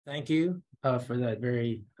Thank you for that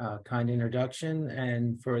very kind introduction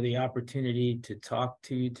and for the opportunity to talk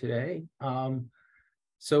to you today.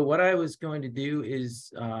 So what I was going to do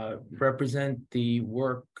is represent the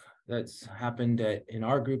work that's happened in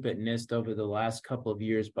our group at NIST over the last couple of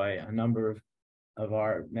years by a number of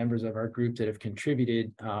our members of our group that have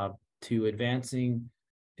contributed to advancing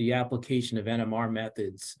the application of NMR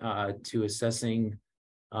methods to assessing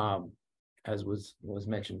as was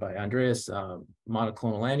mentioned by Andreas,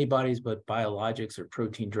 monoclonal antibodies, but biologics or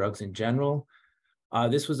protein drugs in general.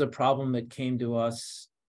 This was a problem that came to us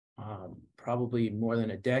probably more than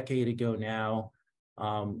a decade ago now.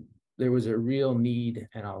 There was a real need,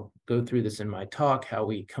 and I'll go through this in my talk, how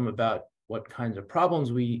we come about what kinds of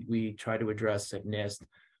problems we try to address at NIST,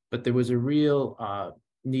 but there was a real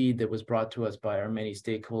need that was brought to us by our many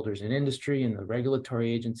stakeholders in industry and the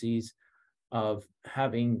regulatory agencies of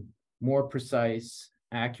having more precise,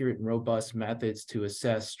 accurate, and robust methods to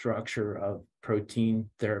assess structure of protein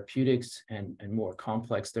therapeutics and more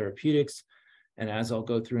complex therapeutics. And as I'll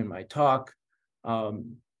go through in my talk,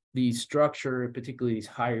 the structure, particularly these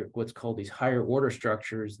what's called these higher order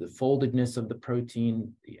structures, the foldedness of the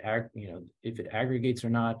protein, if it aggregates or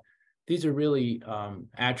not, these are really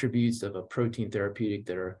attributes of a protein therapeutic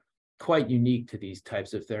that are quite unique to these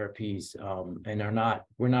types of therapies and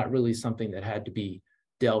were not really something that had to be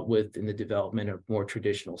dealt with in the development of more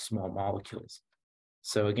traditional small molecules.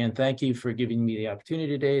 So again, thank you for giving me the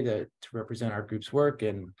opportunity today to represent our group's work.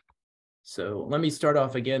 And so let me start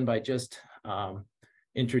off again by just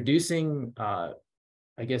introducing, I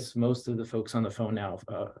guess most of the folks on the phone now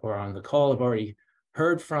or on the call have already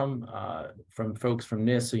heard from folks from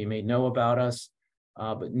NIST, so you may know about us.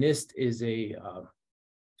 But NIST is a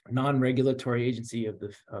non-regulatory agency of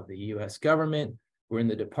the US government. We're in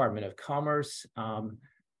the Department of Commerce.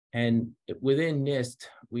 And within NIST,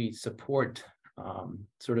 we support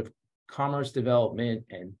sort of commerce development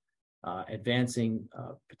and advancing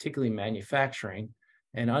particularly manufacturing.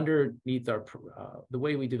 And underneath the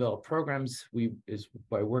way we develop programs is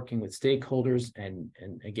by working with stakeholders and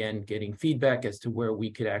again, getting feedback as to where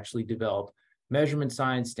we could actually develop measurement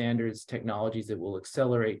science standards, technologies that will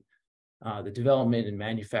accelerate the development and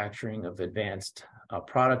manufacturing of advanced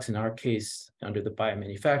products. In our case, under the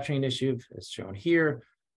biomanufacturing initiative, as shown here,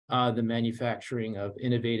 the manufacturing of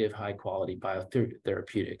innovative, high-quality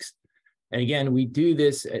biotherapeutics. And again, we do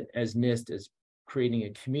this as NIST as creating a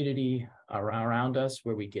community around us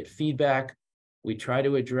where we get feedback. We try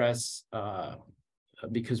to address,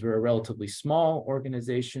 because we're a relatively small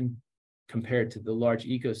organization compared to the large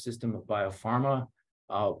ecosystem of biopharma,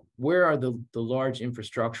 where are the large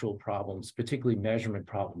infrastructural problems, particularly measurement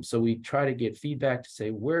problems? So we try to get feedback to say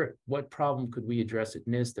what problem could we address at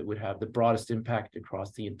NIST that would have the broadest impact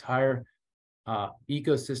across the entire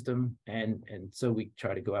ecosystem, and so we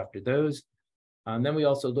try to go after those. And then we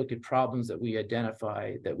also look at problems that we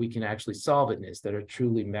identify that we can actually solve at NIST that are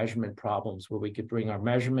truly measurement problems, where we could bring our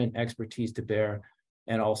measurement expertise to bear,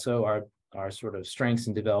 and also our sort of strengths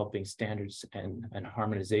in developing standards and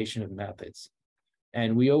harmonization of methods.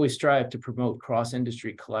 And we always strive to promote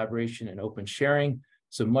cross-industry collaboration and open sharing.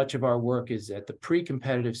 So much of our work is at the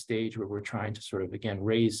pre-competitive stage where we're trying to sort of, again,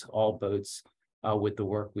 raise all boats with the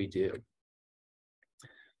work we do.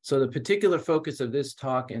 So the particular focus of this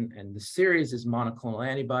talk and the series is monoclonal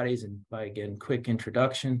antibodies. And by, again, quick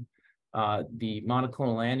introduction, the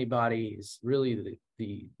monoclonal antibody is really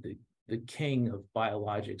the king of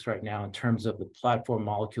biologics right now in terms of the platform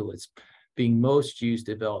molecule that's being most used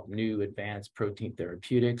to develop new advanced protein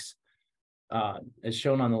therapeutics. As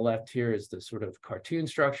shown on the left here is the sort of cartoon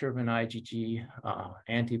structure of an IgG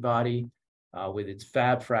antibody with its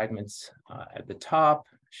Fab fragments at the top.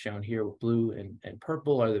 Shown here with blue and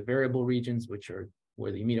purple are the variable regions, which are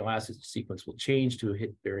where the amino acid sequence will change to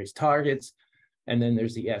hit various targets. And then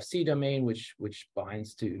there's the Fc domain, which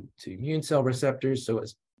binds to immune cell receptors. So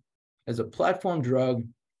as a platform drug,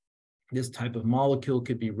 this type of molecule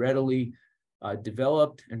could be readily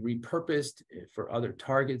developed and repurposed for other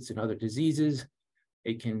targets and other diseases.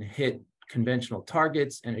 It can hit conventional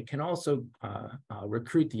targets, and it can also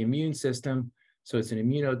recruit the immune system. So it's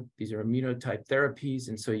these are immunotype therapies,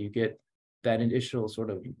 and so you get that initial sort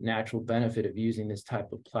of natural benefit of using this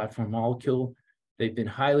type of platform molecule. They've been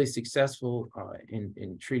highly successful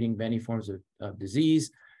in treating many forms of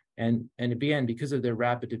disease, and again, because of their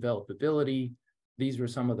rapid developability, these were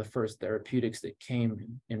some of the first therapeutics that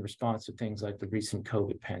came in response to things like the recent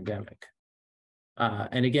COVID pandemic.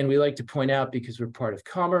 And again, we like to point out, because we're part of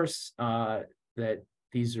commerce, that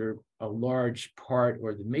these are a large part,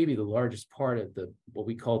 or maybe the largest part of what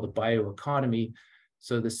we call the bioeconomy.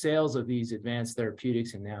 So the sales of these advanced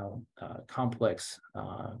therapeutics and now complex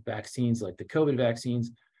vaccines like the COVID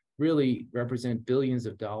vaccines really represent billions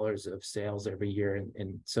of dollars of sales every year.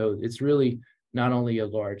 And so it's really not only a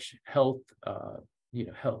large health,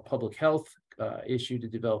 public health issue to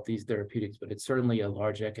develop these therapeutics, but it's certainly a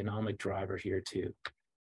large economic driver here too.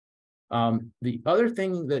 The other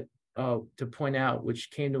thing that to point out, which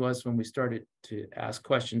came to us when we started to ask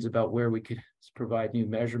questions about where we could provide new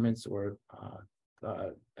measurements or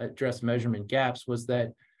address measurement gaps, was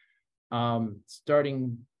that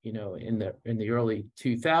starting in the early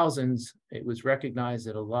 2000s, it was recognized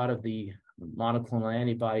that a lot of the monoclonal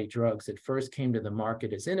antibody drugs that first came to the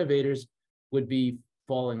market as innovators would be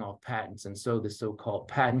falling off patents, and so the so-called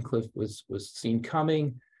patent cliff was seen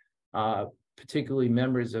coming. Particularly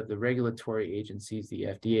members of the regulatory agencies, the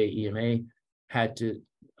FDA, EMA, had to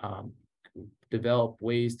develop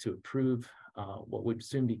ways to approve what would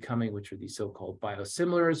soon be coming, which were these so-called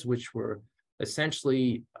biosimilars, which were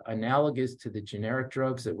essentially analogous to the generic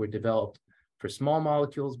drugs that were developed for small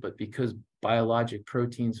molecules, but because biologic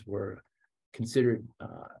proteins were considered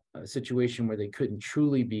a situation where they couldn't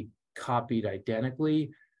truly be copied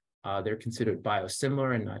identically, they're considered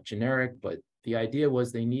biosimilar and not generic, but the idea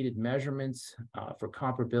was they needed measurements for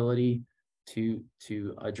comparability to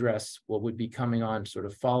address what would be coming on sort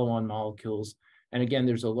of follow-on molecules. And again,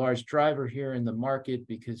 there's a large driver here in the market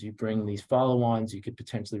because you bring these follow-ons, you could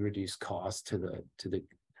potentially reduce costs to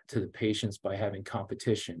the patients by having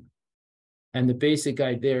competition. And the basic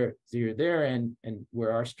idea there and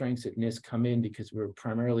where our strengths at NIST come in, because we're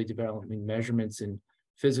primarily developing measurements in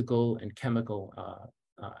physical and chemical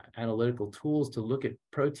analytical tools to look at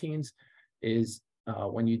proteins, is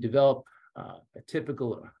when you develop a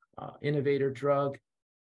typical innovator drug,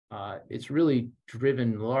 it's really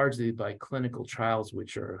driven largely by clinical trials,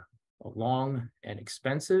 which are long and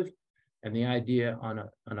expensive. And the idea on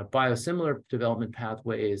a biosimilar development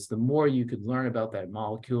pathway is the more you could learn about that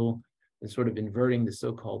molecule and sort of inverting the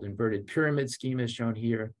so-called inverted pyramid scheme as shown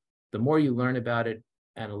here, the more you learn about it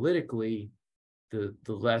analytically, the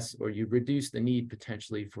less, or you reduce the need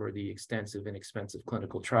potentially for the extensive and expensive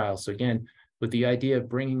clinical trials. So again, with the idea of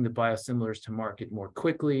bringing the biosimilars to market more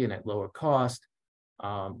quickly and at lower cost,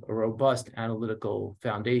 a robust analytical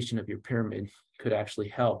foundation of your pyramid could actually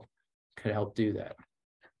help do that.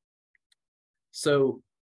 So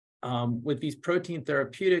with these protein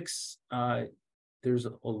therapeutics, there's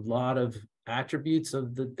a lot of attributes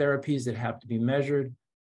of the therapies that have to be measured,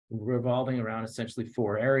 revolving around essentially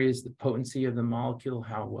four areas: the potency of the molecule,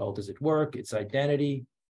 how well does it work, its identity,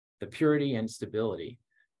 the purity, and stability.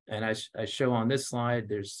 And as I show on this slide,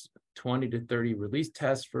 there's 20 to 30 release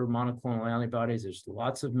tests for monoclonal antibodies. There's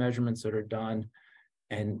lots of measurements that are done.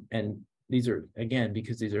 And these are, again,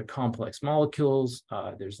 because these are complex molecules,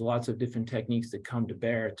 there's lots of different techniques that come to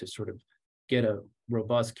bear to sort of get a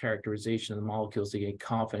robust characterization of the molecules to get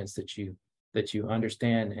confidence that you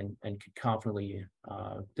understand and can confidently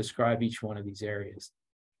describe each one of these areas.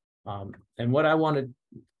 And what I want to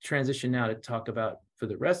transition now to talk about for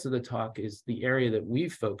the rest of the talk is the area that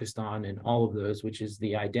we've focused on in all of those, which is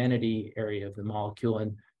the identity area of the molecule,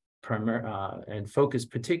 and focus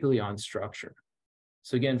particularly on structure.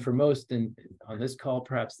 So again, for most on this call,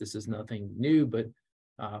 perhaps this is nothing new, but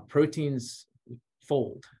proteins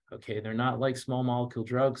fold, okay? They're not like small molecule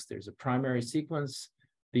drugs. There's a primary sequence.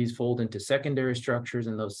 These fold into secondary structures,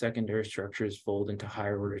 and those secondary structures fold into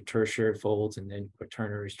higher order tertiary folds and then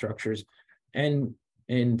quaternary structures. And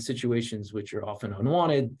in situations which are often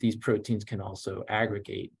unwanted, these proteins can also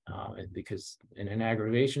aggregate, because an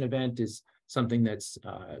aggregation event is something that's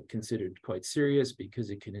considered quite serious because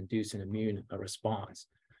it can induce an immune response.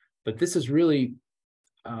 But this is really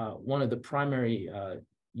one of the primary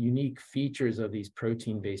unique features of these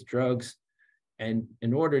protein-based drugs. And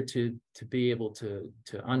in order to be able to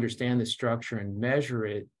understand the structure and measure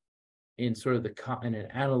it in sort of in an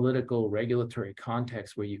analytical regulatory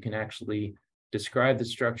context where you can actually describe the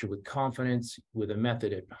structure with confidence, with a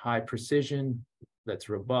method at high precision that's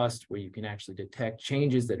robust, where you can actually detect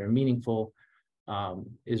changes that are meaningful,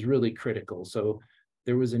 is really critical. So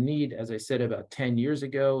there was a need, as I said, about 10 years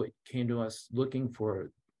ago. It came to us looking for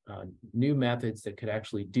new methods that could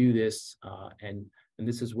actually do this, and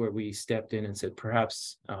this is where we stepped in and said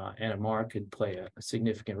perhaps NMR could play a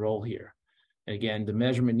significant role here. And again, the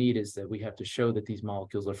measurement need is that we have to show that these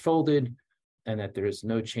molecules are folded and that there is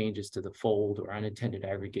no changes to the fold or unintended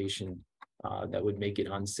aggregation that would make it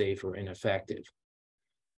unsafe or ineffective.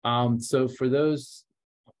 So for those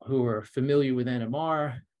who are familiar with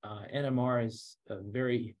NMR, NMR is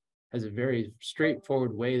has a very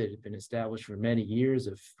straightforward way that has been established for many years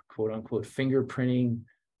of quote unquote fingerprinting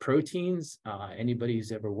proteins. Anybody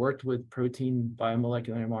who's ever worked with protein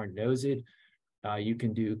biomolecular NMR knows it. You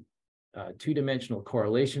can do two-dimensional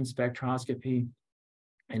correlation spectroscopy.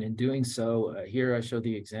 And in doing so, here I show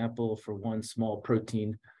the example for one small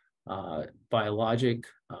protein biologic.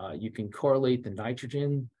 You can correlate the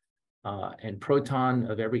nitrogen and proton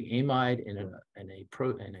of every amide in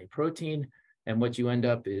a protein. And what you end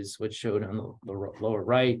up is what's showed on the lower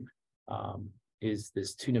right is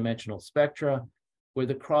this two-dimensional spectra, where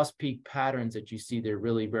the cross-peak patterns that you see there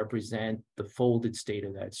really represent the folded state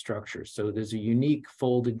of that structure. So there's a unique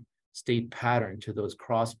folded state pattern to those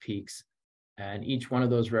cross peaks. And each one of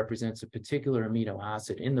those represents a particular amino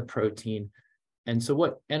acid in the protein. And so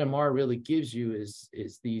what NMR really gives you is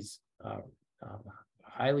these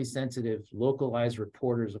highly sensitive, localized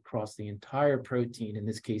reporters across the entire protein, in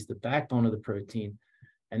this case, the backbone of the protein,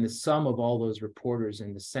 and the sum of all those reporters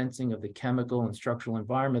and the sensing of the chemical and structural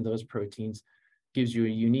environment of those proteins gives you a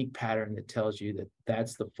unique pattern that tells you that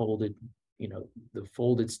that's the folded, the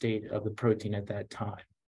folded state of the protein at that time.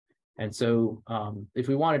 And so if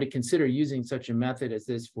we wanted to consider using such a method as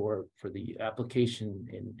this for the application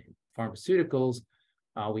in pharmaceuticals,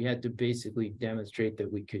 we had to basically demonstrate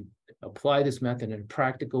that we could apply this method in a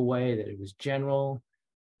practical way, that it was general,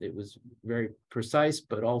 it was very precise,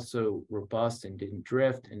 but also robust and didn't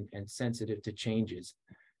drift and sensitive to changes.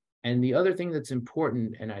 And the other thing that's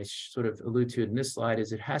important, and I sort of allude to it in this slide,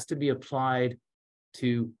 is it has to be applied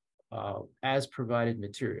to as provided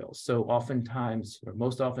materials. So oftentimes, or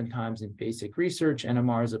most oftentimes in basic research,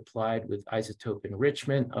 NMR is applied with isotope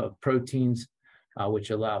enrichment of proteins, which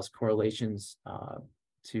allows correlations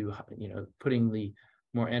to, putting the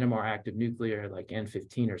more NMR active nuclei like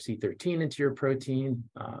N15 or C13 into your protein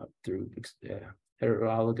through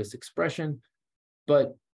heterologous expression.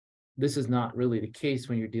 But this is not really the case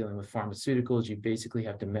when you're dealing with pharmaceuticals. You basically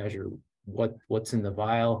have to measure what's in the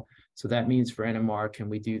vial. So that means for NMR, can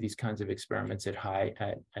we do these kinds of experiments at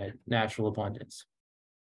natural abundance?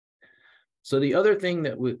 So the other thing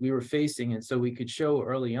that we were facing, and so we could show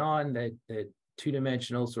early on that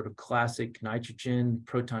two-dimensional sort of classic nitrogen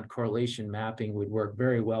proton correlation mapping would work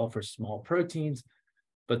very well for small proteins.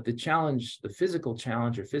 But the challenge, the physical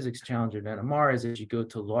challenge or physics challenge of NMR is as you go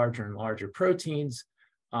to larger and larger proteins,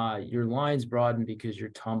 your lines broaden because your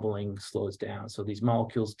tumbling slows down. So these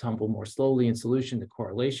molecules tumble more slowly in solution, the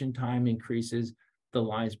correlation time increases, the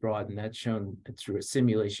lines broaden. That's shown through a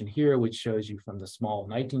simulation here, which shows you from the small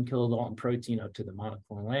 19 kilodalton protein up to the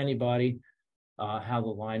monoclonal antibody, how the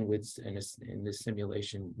line widths in this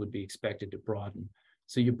simulation would be expected to broaden.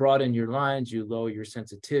 So you broaden your lines, you lower your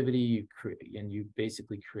sensitivity, and you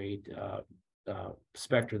basically create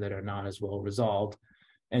spectra that are not as well resolved.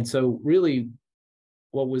 And so really,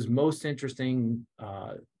 what was most interesting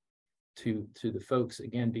to the folks,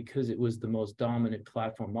 again, because it was the most dominant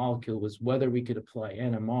platform molecule, was whether we could apply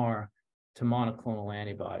NMR to monoclonal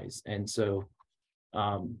antibodies. And so,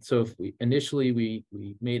 if we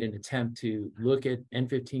made an attempt to look at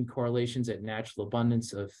N15 correlations at natural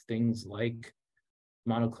abundance of things like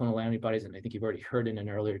monoclonal antibodies, and I think you've already heard in an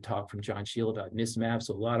earlier talk from John Shield about NISTmAb.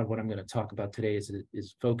 So a lot of what I'm going to talk about today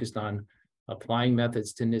is focused on applying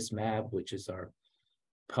methods to NISTmAb, which is our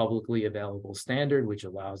publicly available standard, which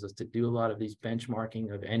allows us to do a lot of these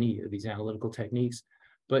benchmarking of any of these analytical techniques.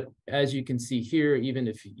 But as you can see here, even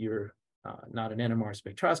if you're not an NMR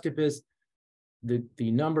spectroscopist,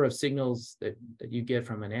 the number of signals that you get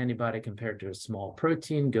from an antibody compared to a small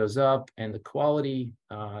protein goes up, and the quality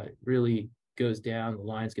really goes down, the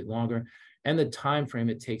lines get longer, and the time frame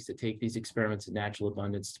it takes to take these experiments in natural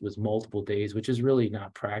abundance was multiple days, which is really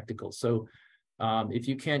not practical. So if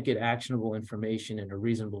you can't get actionable information in a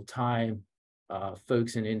reasonable time,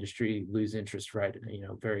 folks in industry lose interest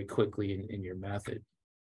very quickly in your method.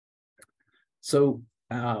 So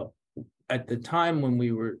at the time when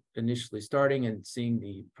we were initially starting and seeing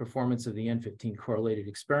the performance of the N15 correlated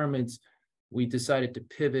experiments, we decided to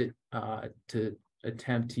pivot to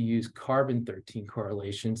attempt to use carbon-13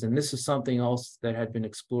 correlations. And this is something else that had been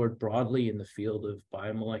explored broadly in the field of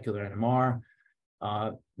biomolecular NMR.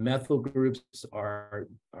 Methyl groups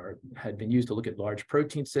had been used to look at large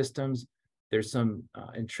protein systems. There's some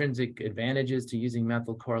intrinsic advantages to using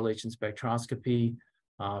methyl correlation spectroscopy,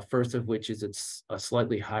 first of which is it's a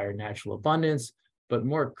slightly higher natural abundance, but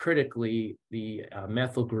more critically, the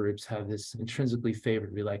methyl groups have this intrinsically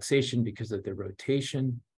favored relaxation because of their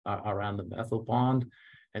rotation around the methyl bond.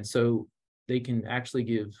 And so they can actually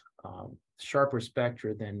give sharper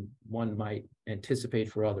spectra than one might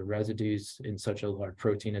anticipate for other residues in such a large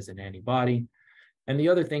protein as an antibody. And the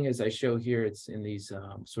other thing, as I show here, it's in these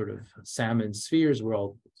sort of salmon spheres where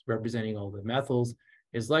it's representing all the methyls.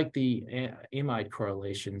 is like the amide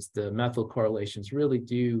correlations, the methyl correlations really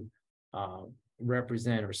do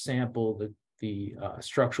represent or sample the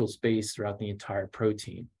structural space throughout the entire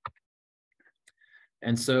protein.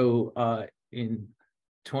 And so in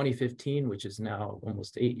 2015, which is now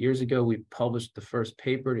almost 8 years ago, we published the first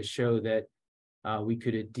paper to show that we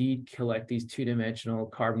could indeed collect these two-dimensional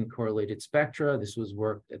carbon correlated spectra. This was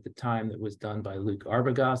work at the time that was done by Luke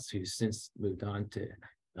Arbogast, who's since moved on to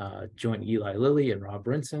join Eli Lilly, and Rob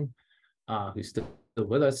Brinson, who's still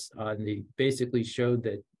with us. And they basically showed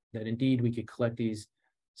that indeed we could collect these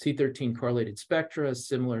C13 correlated spectra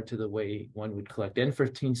similar to the way one would collect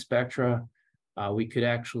N15 spectra. We could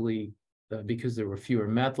actually, because there were fewer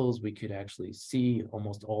methyls, we could actually see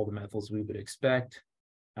almost all the methyls we would expect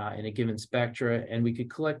in a given spectra, and we could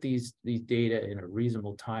collect these data in a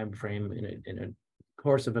reasonable time frame in a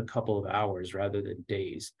course of a couple of hours rather than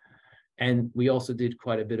days. And we also did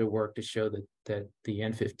quite a bit of work to show that the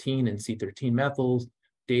N15 and C13 methyls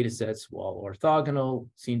data sets, while orthogonal,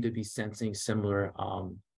 seem to be sensing similar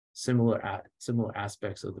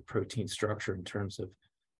aspects of the protein structure in terms of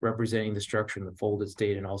representing the structure in the folded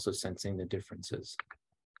state and also sensing the differences.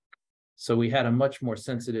 So we had a much more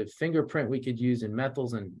sensitive fingerprint we could use in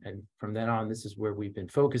methyls, and from then on, this is where we've been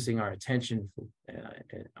focusing our attention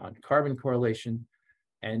on carbon correlation.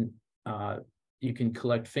 And you can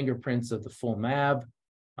collect fingerprints of the full mAb.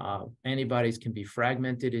 Antibodies can be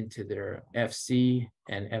fragmented into their FC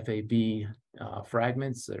and FAB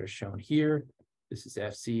fragments that are shown here. This is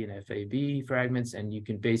FC and FAB fragments, and you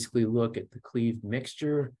can basically look at the cleaved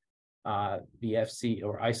mixture, the FC,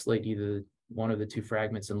 or isolate either one of the two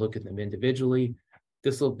fragments and look at them individually.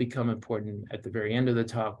 This will become important at the very end of the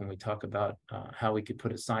talk when we talk about how we could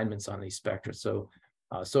put assignments on these spectra. So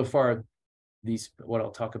far, what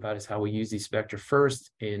I'll talk about is how we use these spectra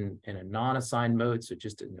first in a non-assigned mode, so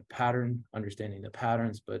just in the pattern, understanding the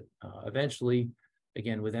patterns, but eventually,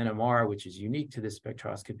 again, with NMR, which is unique to this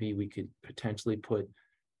spectroscopy, we could potentially put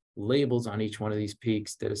labels on each one of these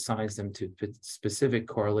peaks that assigns them to specific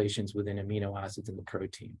correlations within amino acids in the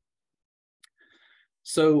protein.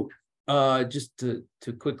 So just to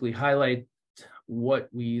quickly highlight what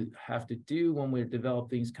we have to do when we develop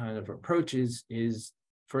these kind of approaches is,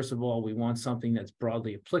 first of all, we want something that's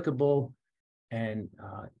broadly applicable. And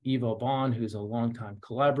Ivo Bond, who's a longtime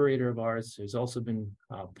collaborator of ours, who's also been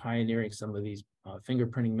pioneering some of these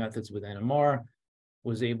fingerprinting methods with NMR,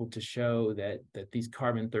 was able to show that these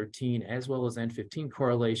carbon-13 as well as N15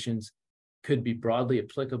 correlations could be broadly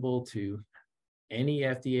applicable to any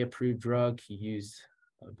FDA-approved drug. He used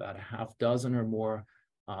about a half dozen or more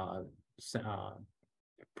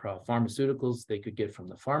pharmaceuticals they could get from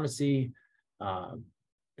the pharmacy.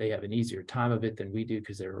 They have an easier time of it than we do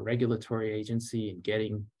because they're a regulatory agency and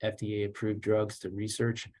getting FDA-approved drugs to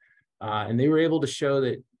research. And they were able to show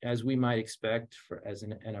that, as we might expect, as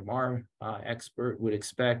an NMR expert would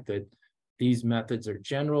expect, that these methods are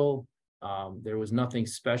general. There was nothing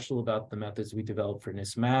special about the methods we developed for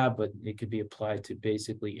NISTmAb, but it could be applied to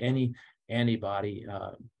basically any antibody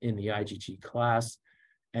in the IgG class.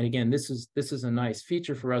 And again, this is a nice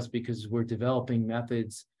feature for us because we're developing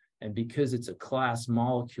methods, and because it's a class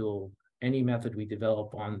molecule, any method we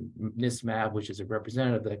develop on NISTmAb, which is a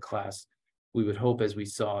representative of that class, we would hope, as we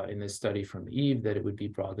saw in this study from Eve, that it would be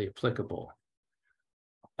broadly applicable.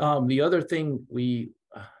 The other thing we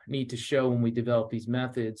need to show when we develop these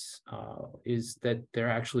methods is that they're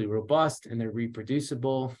actually robust and they're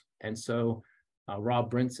reproducible. And so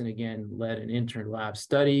Rob Brinson, again, led an intern lab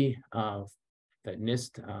study that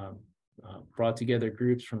NIST brought together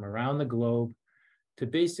groups from around the globe to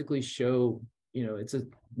basically show,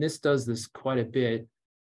 NIST does this quite a bit,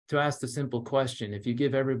 to ask the simple question: if you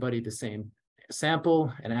give everybody the same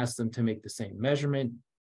sample and ask them to make the same measurement,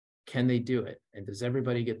 can they do it? And does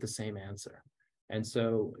everybody get the same answer? And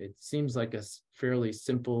so it seems like a fairly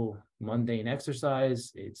simple, mundane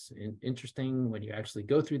exercise. It's interesting when you actually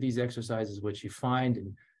go through these exercises, what you find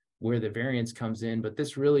and where the variance comes in. But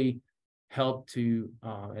this really helped to,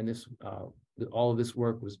 all of this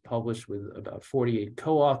work was published with about 48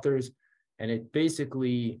 co-authors, and it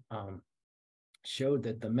basically showed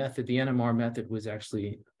that the NMR method was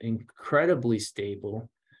actually incredibly stable,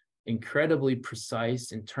 incredibly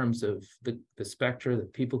precise in terms of the spectra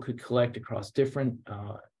that people could collect across different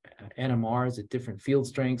NMRs at different field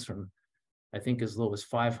strengths, from I think as low as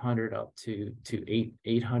 500 up to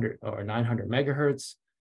 800 or 900 megahertz,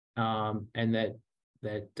 and that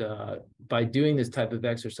by doing this type of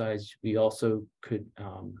exercise, we also could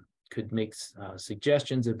make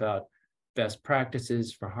suggestions about best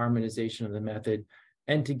practices for harmonization of the method,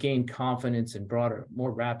 and to gain confidence and broader,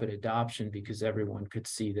 more rapid adoption, because everyone could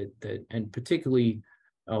see that and particularly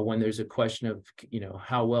when there's a question of,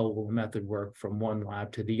 how well will a method work from one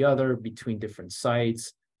lab to the other between different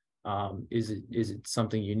sites? Is it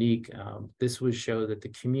something unique? This would show that the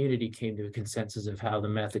community came to a consensus of how the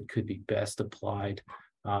method could be best applied.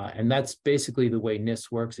 And that's basically the way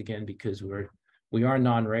NIST works, again, because we are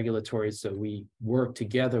non-regulatory, so we work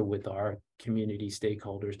together with our community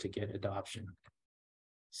stakeholders to get adoption.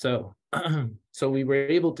 So, so we were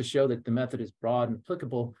able to show that the method is broad and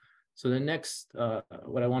applicable. So the next,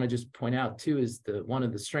 what I want to just point out too is one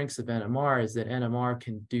of the strengths of NMR is that NMR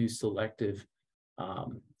can do selective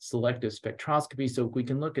spectroscopy. So we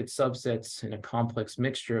can look at subsets in a complex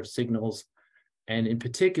mixture of signals. And in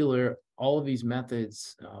particular, all of these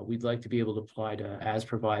methods, we'd like to be able to apply to as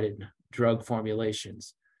provided drug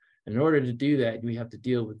formulations. In order to do that, we have to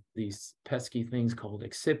deal with these pesky things called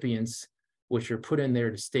excipients, which are put in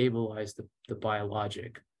there to stabilize the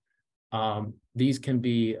biologic. These can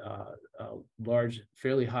be large,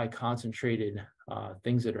 fairly high concentrated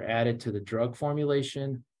things that are added to the drug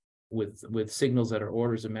formulation with signals that are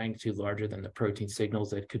orders of magnitude larger than the protein signals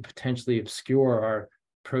that could potentially obscure our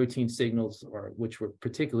protein signals, or which we're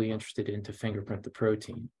particularly interested in to fingerprint the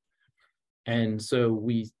protein. And so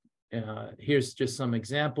here's just some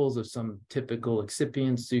examples of some typical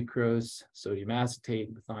excipients: sucrose, sodium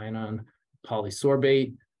acetate, methionine,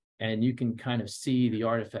 polysorbate. And you can kind of see the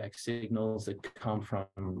artifact signals that come from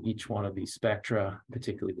each one of these spectra,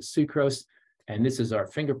 particularly the sucrose. And this is our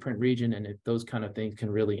fingerprint region, and those kind of things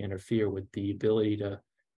can really interfere with the ability to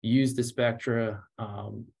use the spectra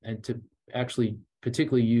and to actually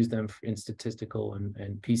particularly use them in statistical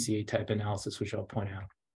and PCA type analysis, which I'll point out.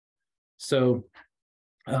 So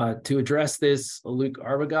to address this, Luc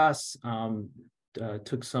Arbogast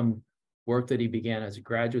took some work that he began as a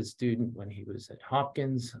graduate student when he was at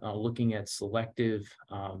Hopkins, looking at selective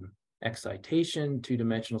excitation,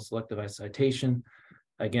 two-dimensional selective excitation.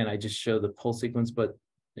 Again, I just show the pulse sequence, but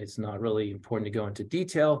it's not really important to go into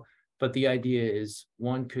detail. But the idea is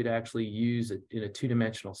one could actually use in a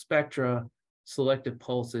two-dimensional spectra selective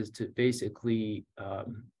pulses to basically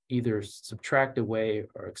either subtract away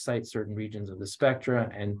or excite certain regions of the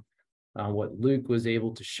spectra. And what Luc was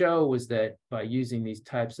able to show was that by using these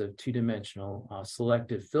types of two-dimensional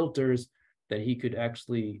selective filters, that he could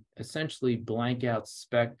actually essentially blank out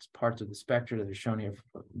parts of the spectra that are shown here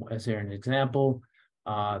as here an example,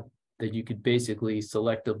 that you could basically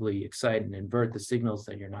selectively excite and invert the signals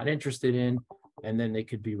that you're not interested in, and then they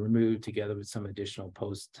could be removed together with some additional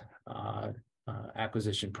post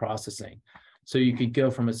acquisition processing. So you could go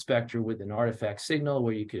from a spectra with an artifact signal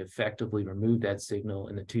where you could effectively remove that signal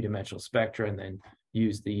in the two-dimensional spectra and then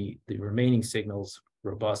use the remaining signals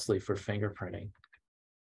robustly for fingerprinting.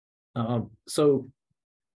 So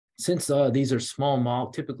since these are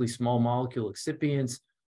typically small molecule excipients,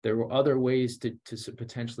 there were other ways to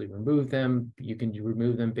potentially remove them. You can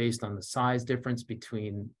remove them based on the size difference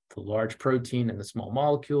between the large protein and the small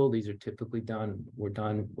molecule. These are typically done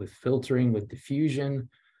with filtering, with diffusion.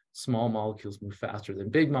 Small molecules move faster than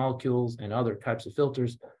big molecules, and other types of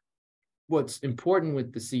filters. What's important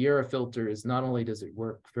with the Sierra filter is not only does it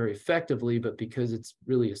work very effectively, but because it's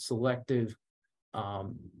really a selective,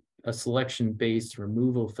 a selection-based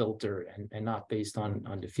removal filter and not based on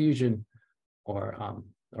diffusion or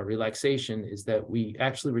relaxation, is that we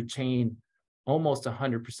actually retain almost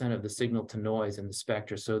 100% of the signal to noise in the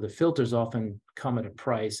spectra. So the filters often come at a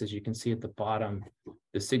price. As you can see at the bottom,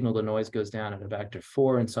 the signal to noise goes down at a factor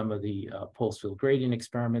 4 in some of the pulse field gradient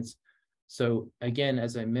experiments. So again,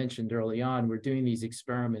 as I mentioned early on, we're doing these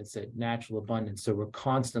experiments at natural abundance. So we're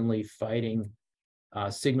constantly fighting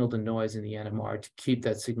signal to noise in the NMR to keep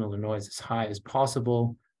that signal to noise as high as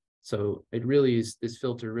possible. So it really is, this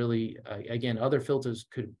filter really, again, other filters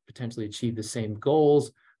could potentially achieve the same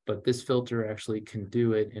goals, but this filter actually can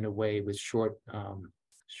do it in a way with short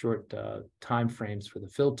time frames for the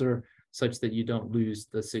filter, such that you don't lose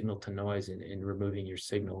the signal to noise in removing your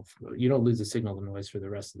signal. You don't lose the signal to noise for the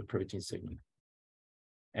rest of the protein signal.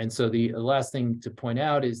 And so the last thing to point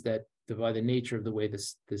out is that by the nature of the way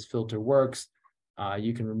this filter works,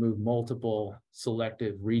 you can remove multiple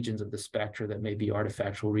selective regions of the spectra that may be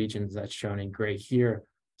artifactual regions, that's shown in gray here,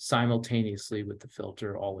 simultaneously with the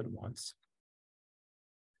filter all at once.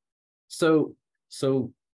 So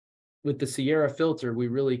with the Sierra filter, we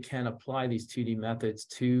really can apply these 2D methods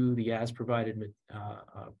to the as provided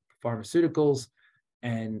pharmaceuticals,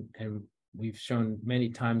 and we've shown many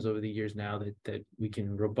times over the years now that we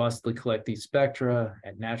can robustly collect these spectra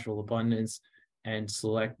at natural abundance and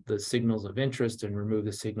select the signals of interest and remove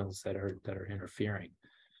the signals that are interfering.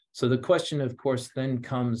 So the question, of course, then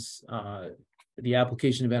comes the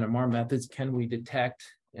application of NMR methods. Can we detect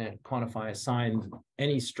assign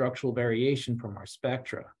any structural variation from our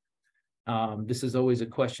spectra. This is always a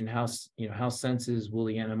question: how sensitive will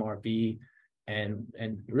the NMR be, and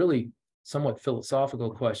really somewhat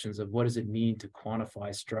philosophical questions of what does it mean to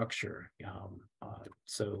quantify structure.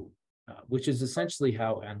 Which is essentially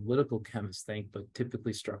how analytical chemists think, but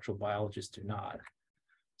typically structural biologists do not.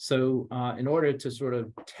 So in order to sort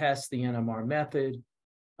of test the NMR method,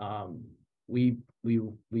 we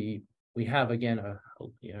have, again,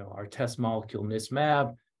 our test molecule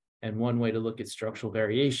NISTmAb, and one way to look at structural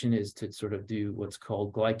variation is to sort of do what's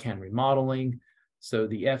called glycan remodeling. So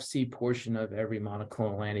the FC portion of every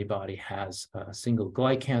monoclonal antibody has a single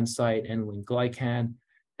glycan site, N-link glycan,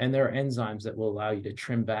 and there are enzymes that will allow you to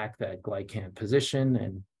trim back that glycan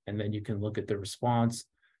position, and then you can look at the response.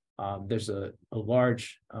 There's a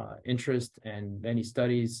large interest and many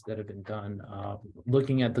studies that have been done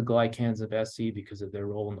looking at the glycans of FC because of their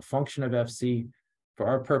role in the function of FC. For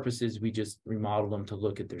our purposes, we just remodel them to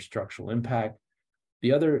look at their structural impact.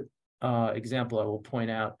 The other example I will point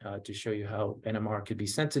out to show you how NMR could be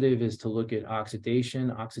sensitive is to look at oxidation.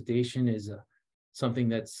 Oxidation is something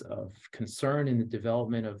that's of concern in the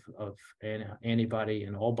development of an antibody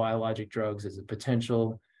and all biologic drugs as a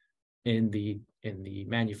potential in the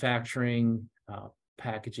manufacturing,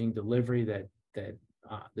 packaging, delivery that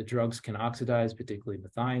the drugs can oxidize, particularly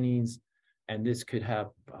methionines, and this could have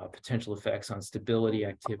potential effects on stability,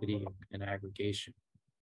 activity, and aggregation.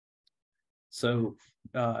 So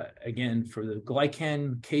again, for the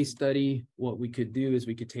glycan case study, what we could do is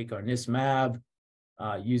we could take our NISTmAb,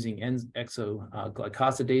 using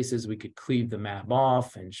exoglycosidases, we could cleave the mAb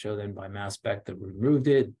off and show them by mass spec that we removed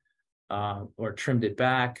it or trimmed it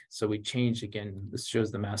back. So we changed, again, this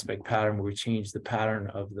shows the mass spec pattern where we changed the pattern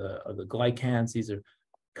of the glycans. These are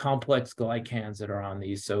complex glycans that are on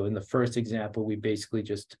these. So in the first example, we basically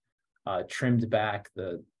just trimmed back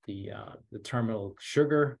the terminal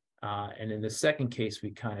sugar. And in the second case, we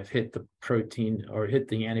kind of hit the protein or hit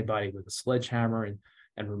the antibody with a sledgehammer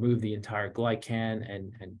and remove the entire glycan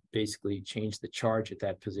and basically change the charge at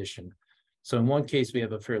that position. So in one case, we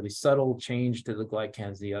have a fairly subtle change to the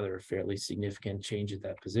glycans, the other a fairly significant change at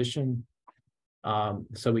that position.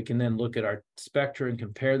 So we can then look at our spectra and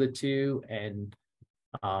compare the two. And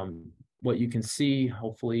what you can see,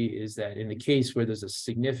 hopefully, is that in the case where there's a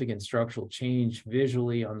significant structural change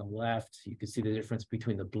visually on the left, you can see the difference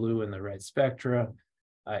between the blue and the red spectra.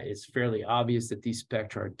 It's fairly obvious that these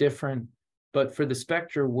spectra are different. But for the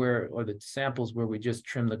spectra or the samples where we just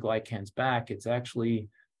trim the glycans back, it's actually,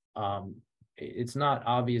 it's not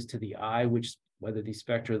obvious to the eye whether these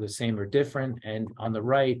spectra are the same or different. And on the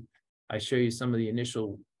right, I show you some of the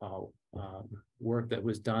initial work that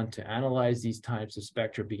was done to analyze these types of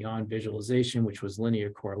spectra beyond visualization, which was linear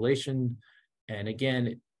correlation. And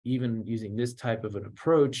again, even using this type of an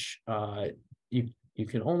approach, you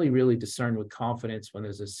can only really discern with confidence when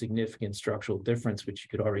there's a significant structural difference, which you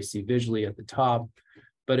could already see visually at the top.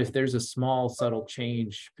 But if there's a small, subtle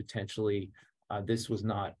change, potentially, this was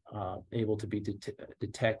not able to be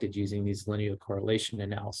detected using these linear correlation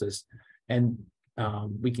analysis. And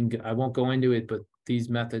I won't go into it, but these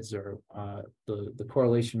methods are, the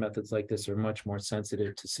correlation methods like this are much more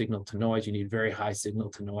sensitive to signal to noise. You need very high signal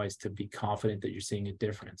to noise to be confident that you're seeing a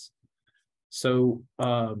difference. So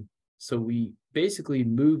we basically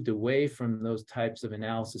moved away from those types of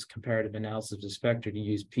analysis, comparative analysis of the spectra, to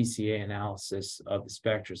use PCA analysis of the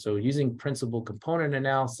spectra. So using principal component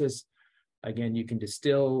analysis, again, you can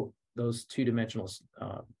distill those two-dimensional,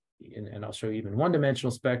 and I'll show you even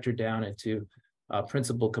one-dimensional spectra down into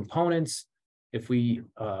principal components. If we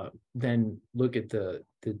then look at the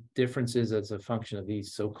differences as a function of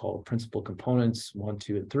these so-called principal components, 1,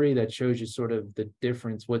 2, and 3, that shows you sort of the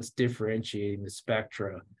difference, what's differentiating the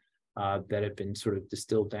spectra that have been sort of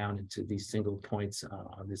distilled down into these single points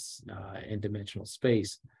on this n-dimensional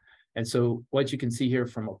space. And so what you can see here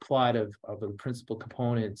from a plot of the principal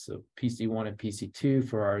components of PC1 and PC2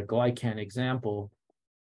 for our glycan example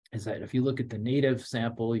is that if you look at the native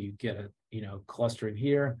sample, you get a clustering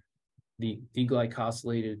here, the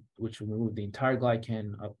deglycosylated, which will move the entire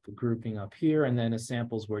glycan up, grouping up here, and then the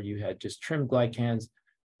samples where you had just trimmed glycans,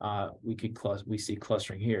 we see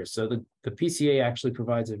clustering here. So the PCA actually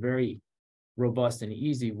provides a very robust and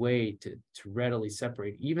easy way to readily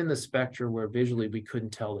separate even the spectra where visually we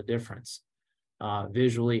couldn't tell the difference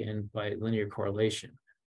visually and by linear correlation.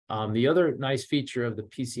 The other nice feature of the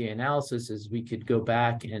PCA analysis is we could go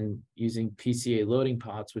back and using PCA loading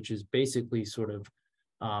plots, which is basically sort of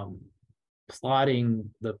plotting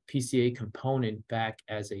the PCA component back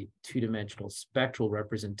as a two-dimensional spectral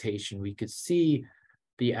representation. We could see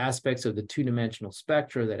the aspects of the two-dimensional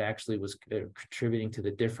spectra that actually was contributing to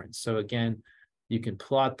the difference. So again, you can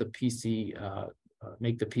plot the PC,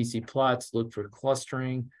 make the PC plots, look for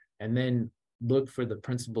clustering, and then look for the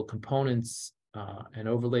principal components and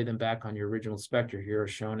overlay them back on your original spectra. Here are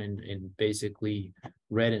shown in basically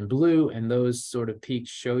red and blue, and those sort of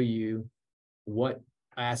peaks show you what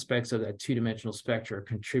aspects of that two-dimensional spectra are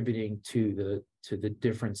contributing to the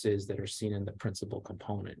differences that are seen in the principal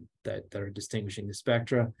component that are distinguishing the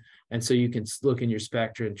spectra. And so you can look in your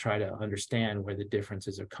spectra and try to understand where the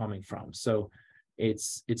differences are coming from. So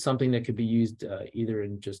it's something that could be used either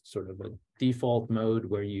in just sort of a default mode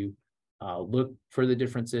where you look for the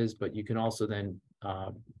differences, but you can also then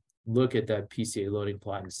look at that PCA loading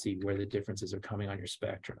plot and see where the differences are coming on your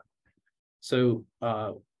spectra. So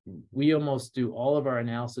we almost do all of our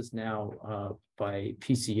analysis now by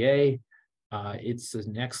PCA. It's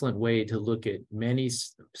an excellent way to look at many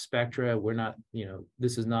spectra. We're not,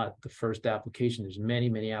 this is not the first application. There's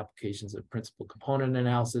many applications of principal component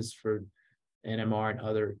analysis for NMR and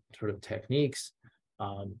other sort of techniques.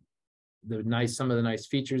 Some of the nice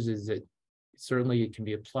features is that certainly it can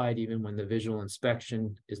be applied even when the visual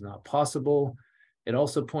inspection is not possible. It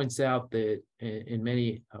also points out that in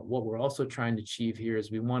many, what we're also trying to achieve here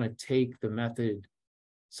is we want to take the method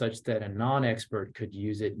such that a non-expert could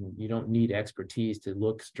use it, and you don't need expertise to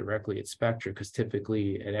look directly at spectra, because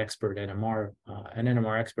typically an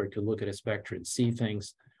NMR expert could look at a spectra and see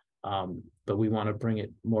things, but we want to bring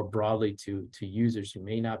it more broadly to users who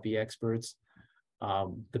may not be experts.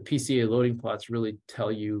 The PCA loading plots really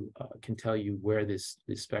can tell you where this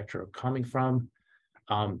spectra are coming from.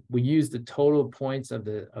 We use the total points of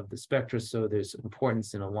the spectra, so there's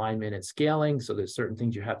importance in alignment and scaling. So there's certain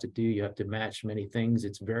things you have to do. You have to match many things.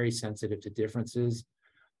 It's very sensitive to differences.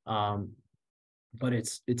 But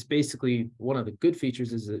it's basically, one of the good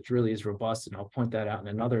features is that it really is robust, and I'll point that out in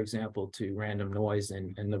another example to random noise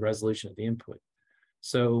and the resolution of the input.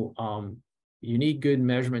 So you need good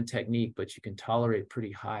measurement technique, but you can tolerate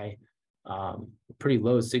pretty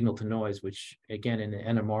low signal to noise, which again, in the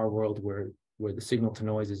NMR world where the signal to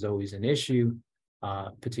noise is always an issue,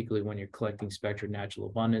 particularly when you're collecting spectra natural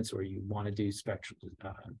abundance or you want to do spectral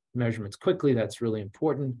measurements quickly. That's really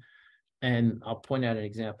important. And I'll point out an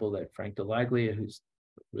example that Frank Delaglia, who's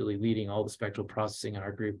really leading all the spectral processing in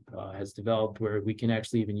our group, has developed, where we can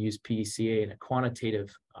actually even use PCA in a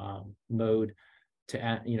quantitative mode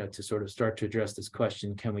to sort of start to address this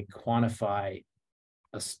question: can we quantify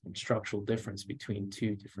a structural difference between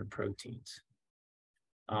two different proteins?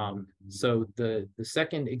 So the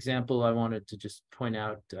second example I wanted to just point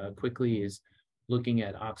out quickly is looking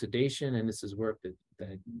at oxidation, and this is work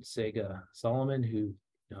that Sega Solomon, who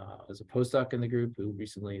was a postdoc in the group, who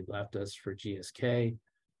recently left us for GSK.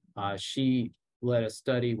 She led a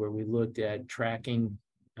study where we looked at tracking,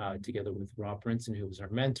 together with Rob Brinson, who was our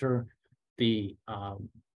mentor, the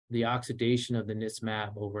oxidation of the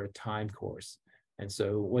NISTmAb over a time course. And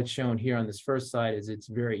so what's shown here on this first slide is it's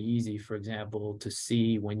very easy, for example, to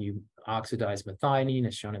see when you oxidize methionine,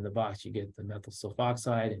 as shown in the box, you get the methyl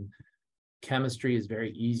sulfoxide, and chemistry is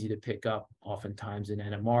very easy to pick up. Oftentimes in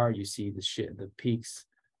NMR, you see the peaks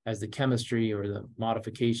as the chemistry or the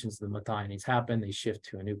modifications of the methionines happen, they shift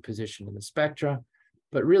to a new position in the spectra.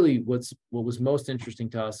 But really what was most interesting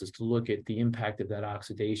to us is to look at the impact of that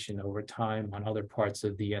oxidation over time on other parts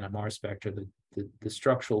of the NMR spectra, the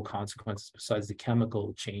structural consequences besides the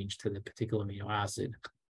chemical change to the particular amino acid.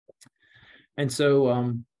 And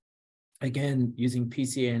so, again, using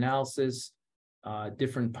PCA analysis,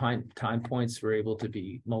 different time points were able to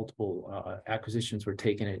be multiple acquisitions were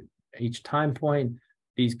taken at each time point.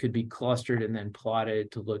 These could be clustered and then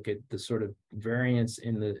plotted to look at the sort of variance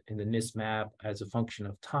in the NISTmAb as a function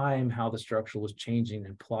of time, how the structure was changing,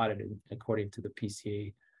 and plotted according to the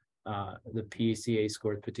PCA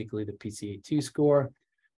score, particularly the PCA2 score.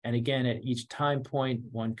 And again, at each time point,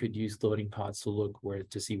 one could use loading plots to look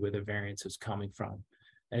to see where the variance is coming from.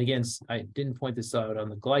 And again, I didn't point this out on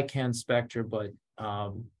the glycan spectra, but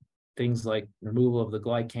things like removal of the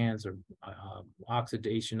glycans or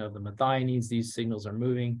oxidation of the methionines, these signals are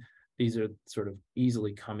moving. These are sort of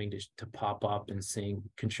easily coming to pop up and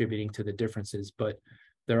contributing to the differences. But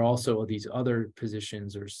there are also these other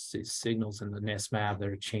positions or signals in the NISTmAb that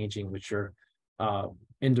are changing, which are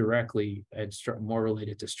indirectly and more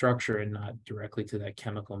related to structure and not directly to that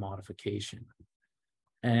chemical modification.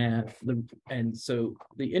 And so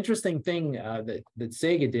the interesting thing that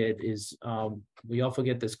Sega did is we often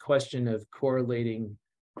get this question of correlating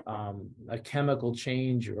a chemical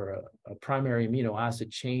change or a primary amino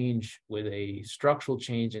acid change with a structural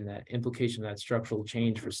change, and that implication of that structural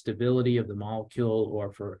change for stability of the molecule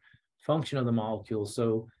or for function of the molecule.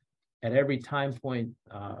 So at every time point,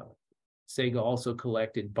 Sega also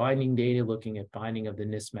collected binding data, looking at binding of the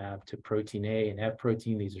NISTmAb to protein A and F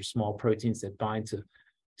protein. These are small proteins that bind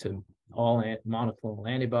to all monoclonal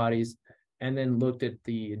antibodies, and then looked at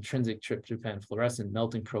the intrinsic tryptophan fluorescent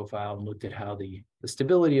melting profile and looked at how the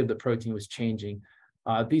stability of the protein was changing.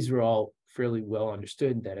 These were all fairly well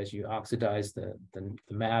understood, that as you oxidize the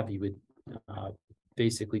mAb, you would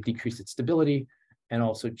basically decrease its stability and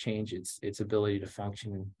also change its ability to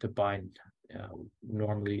function, to bind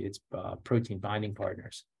normally its protein binding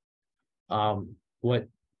partners. What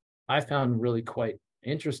I found really quite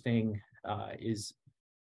interesting is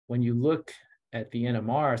when you look at the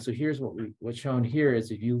NMR. So here's what's shown here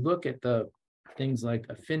is if you look at the things like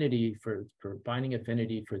affinity for binding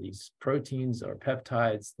affinity for these proteins or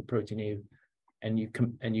peptides, the protein A, and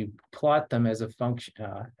you plot them as a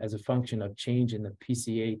function of change in the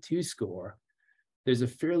PCA2 score, there's a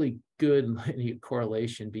fairly good linear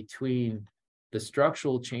correlation between the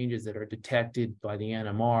structural changes that are detected by the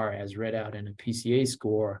NMR as read out in a PCA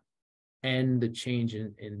score and the change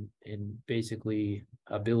in basically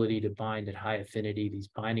ability to bind at high affinity, these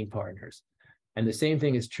binding partners. And the same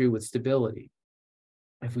thing is true with stability.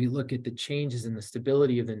 If we look at the changes in the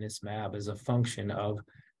stability of the NISTmAb as a function of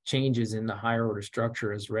changes in the higher order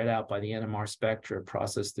structure as read out by the NMR spectra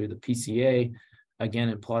processed through the PCA, again,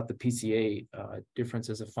 and plot the PCA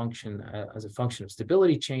difference as a function of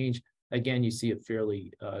stability change, again, you see a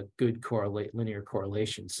fairly good linear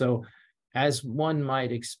correlation. So as one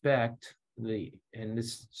might expect, and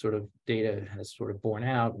this sort of data has sort of borne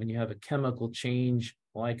out, when you have a chemical change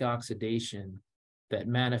like oxidation that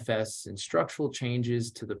manifests in structural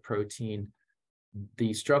changes to the protein,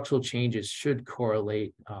 the structural changes should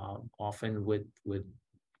correlate often with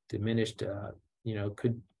diminished,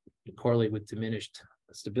 could correlate with diminished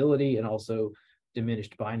stability and also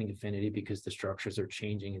diminished binding affinity because the structures are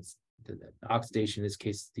changing. It's the oxidation in this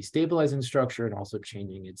case destabilizing the structure and also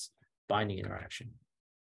changing its binding interaction.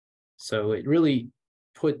 So it really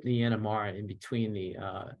put the NMR in between the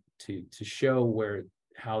to show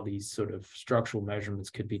how these sort of structural measurements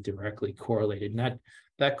could be directly correlated. And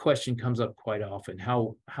that question comes up quite often.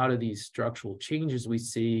 How do these structural changes we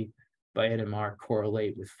see by NMR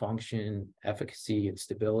correlate with function, efficacy, and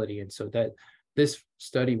stability? And so that this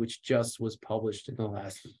study, which just was published in the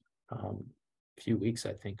last few weeks,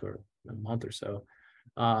 I think, or a month or so,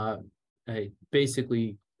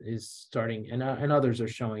 basically is starting, and others are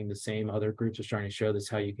showing the same, other groups are starting to show this,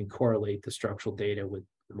 how you can correlate the structural data with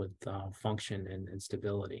function and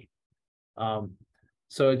stability.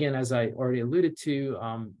 So again, as I already alluded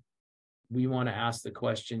to, we want to ask the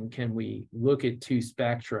question, can we look at two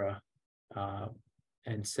spectra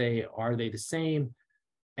and say, are they the same?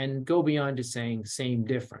 And go beyond just saying same,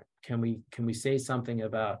 different. Can we say something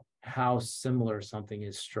about how similar something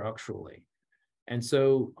is structurally? And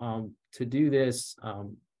so to do this,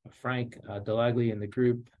 Frank Delagli and the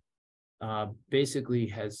group basically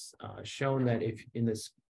has shown that if in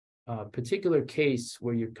this particular case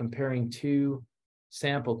where you're comparing two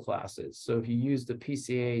sample classes, so if you use the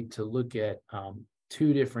PCA to look at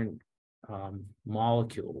two different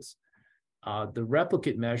molecules, the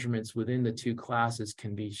replicate measurements within the two classes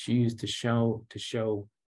can be used to show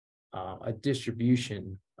a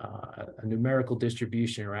distribution, a numerical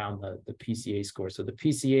distribution around the PCA score. So the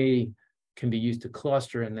PCA can be used to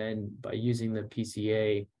cluster, and then by using the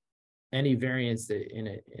PCA, any variance that in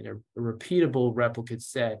a repeatable replicate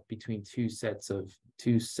set between two sets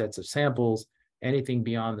of samples, anything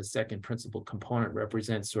beyond the second principal component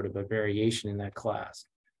represents sort of a variation in that class.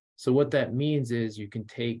 So what that means is you can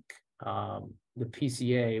take the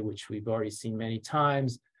PCA, which we've already seen many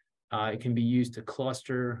times, it can be used to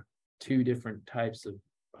cluster two different types of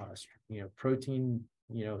protein,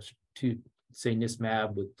 to say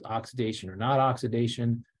NISTmAb with oxidation or not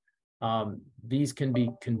oxidation. These can be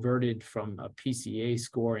converted from a PCA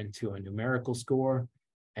score into a numerical score.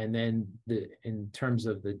 And then in terms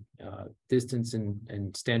of the distance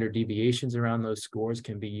and standard deviations around those scores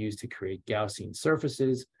can be used to create Gaussian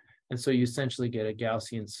surfaces. And so you essentially get a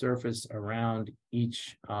Gaussian surface around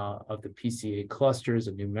each of the PCA clusters,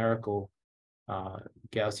 a numerical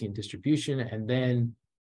Gaussian distribution. And then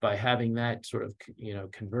by having that sort of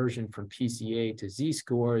conversion from PCA to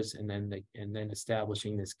z-scores, and then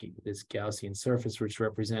establishing this Gaussian surface, which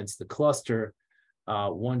represents the cluster,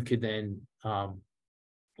 one could then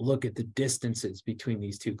look at the distances between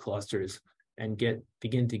these two clusters and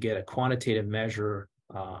begin to get a quantitative measure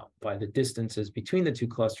by the distances between the two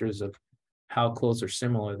clusters of how close or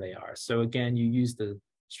similar they are. So again, you use the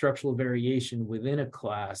structural variation within a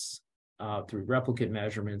class through replicate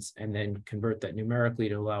measurements, and then convert that numerically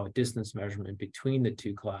to allow a distance measurement between the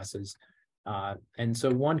two classes. And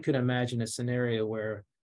so one could imagine a scenario where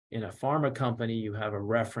in a pharma company, you have a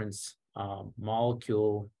reference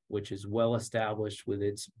molecule, which is well established with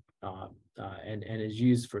its, and is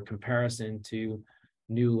used for comparison to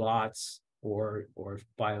new lots or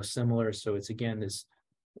biosimilars. So it's, again, this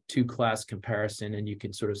two-class comparison, and you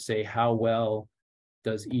can sort of say how well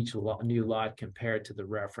does each new lot compare to the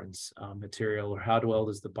reference material, or how well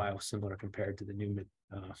does the biosimilar compare to the new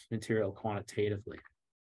material quantitatively.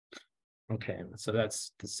 Okay, so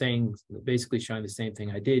that's the saying, basically showing the same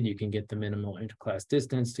thing I did. You can get the minimal interclass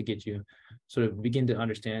distance to get you sort of begin to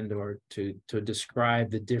understand or to describe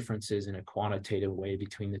the differences in a quantitative way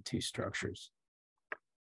between the two structures.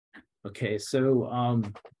 Okay, so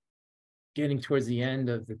getting towards the end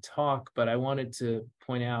of the talk, but I wanted to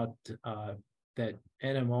point out that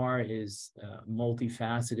NMR is a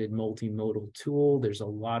multifaceted, multimodal tool. There's a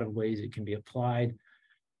lot of ways it can be applied.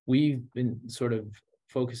 We've been sort of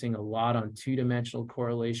focusing a lot on two-dimensional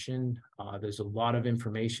correlation. There's a lot of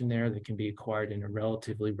information there that can be acquired in a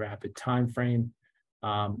relatively rapid time frame,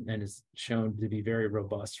 and is shown to be very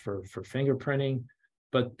robust for fingerprinting.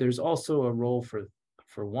 But there's also a role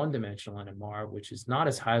for one-dimensional NMR, which is not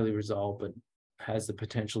as highly resolved, but has the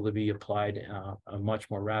potential to be applied much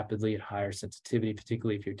more rapidly at higher sensitivity,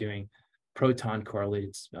 particularly if you're doing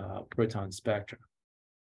proton-correlated proton spectra.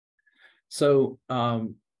 So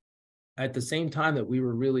at the same time that we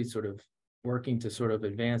were really sort of working to sort of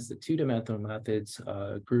advance the two-dimensional methods,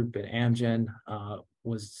 a group at Amgen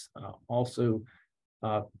was also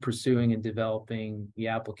pursuing and developing the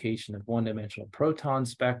application of one-dimensional proton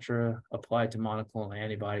spectra applied to monoclonal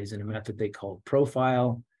antibodies in a method they called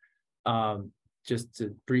profile. Just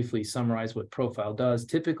to briefly summarize what profile does,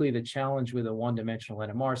 typically the challenge with a one-dimensional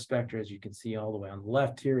NMR spectra, as you can see all the way on the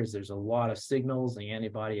left here, is there's a lot of signals. The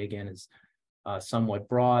antibody, again, is somewhat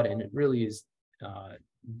broad, and it really is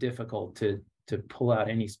difficult to pull out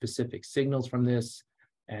any specific signals from this.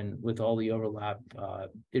 And with all the overlap,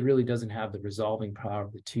 it really doesn't have the resolving power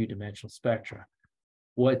of the two-dimensional spectra.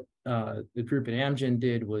 What the group at Amgen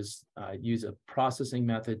did was use a processing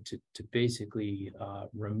method to basically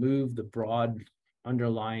remove the broad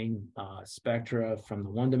underlying spectra from the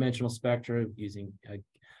one-dimensional spectra using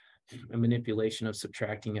a manipulation of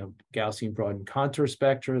subtracting a Gaussian broadened contour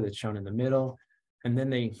spectra that's shown in the middle. And then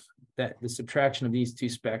the subtraction of these two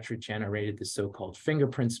spectra generated the so-called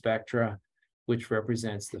fingerprint spectra, which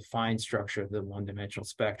represents the fine structure of the one-dimensional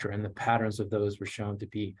spectra, and the patterns of those were shown to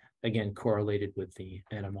be, again, correlated with the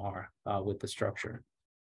NMR, with the structure.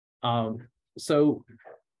 So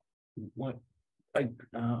what a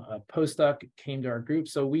postdoc came to our group,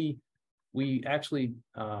 so we actually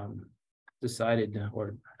decided,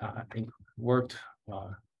 or I think worked,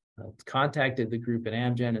 contacted the group at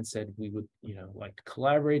Amgen and said we would, like to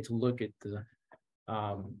collaborate to look at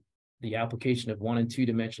the application of one and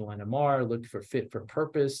two-dimensional NMR, look for fit for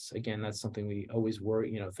purpose. Again, that's something we always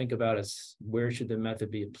worry, think about as where should the method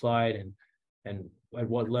be applied and at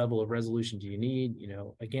what level of resolution do you need?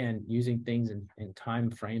 Again, using things in time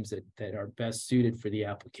frames that are best suited for the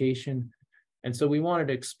application. And so we wanted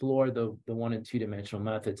to explore the one and two-dimensional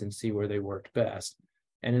methods and see where they worked best.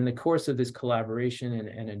 And in the course of this collaboration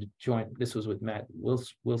and a joint, this was with Matt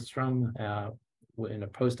Wilstrom and a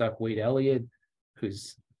postdoc, Wade Elliott,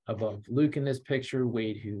 who's above Luke in this picture,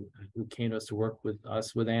 Wade, who came to us to work with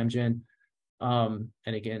us with Amgen, and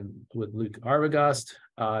again with Luke Arbogast.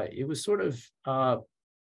 It was sort of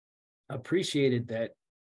appreciated that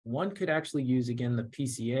one could actually use, again, the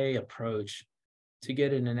PCA approach to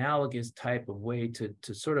get an analogous type of way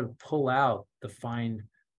to sort of pull out the fine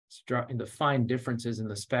differences in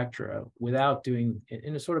the spectra without doing,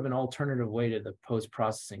 in a sort of an alternative way to the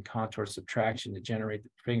post-processing contour subtraction to generate the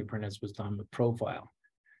fingerprint as was done with profile.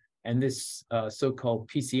 And this so-called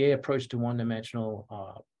PCA approach to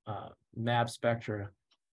one-dimensional mAb spectra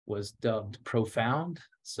was dubbed profound,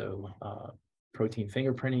 so protein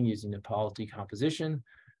fingerprinting using Nepal decomposition.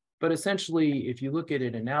 But essentially, if you look at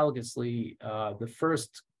it analogously, the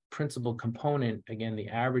first principal component, again, the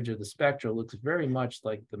average of the spectra, looks very much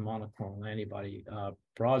like the monoclonal antibody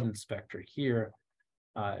broadened spectra here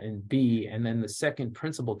in B. And then the second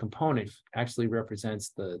principal component actually represents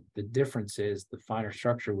the differences, the finer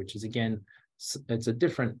structure, which is, again, it's a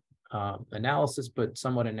different analysis, but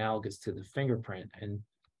somewhat analogous to the fingerprint. And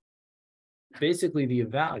basically, the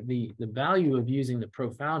value of using the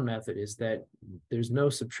profound method is that there's no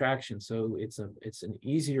subtraction. So it's an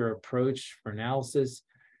easier approach for analysis.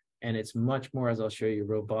 And it's much more, as I'll show you,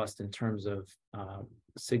 robust in terms of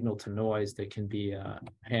signal to noise that can be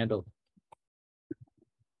handled.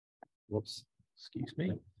 whoops, excuse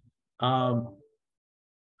me.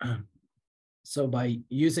 So by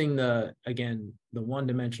using the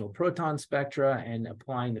one-dimensional proton spectra and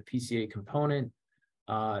applying the PCA component,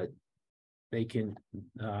 they can,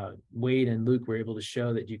 Wade and Luke were able to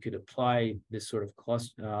show that you could apply this sort of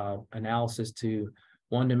cluster analysis to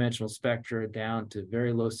one-dimensional spectra down to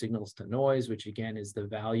very low signals to noise, which again is the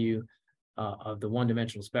value of the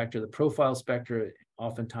one-dimensional spectra. The profile spectra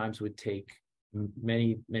oftentimes would take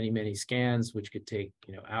many scans, which could take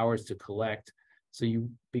hours to collect. So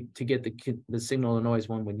to get the signal to noise,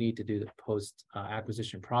 one would need to do the post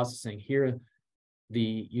acquisition processing. Here,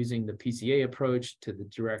 using the PCA approach to the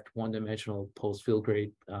direct one-dimensional pulse field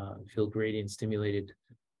gradient stimulated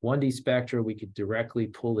 1D spectra, we could directly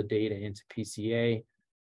pull the data into PCA.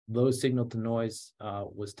 Low signal to noise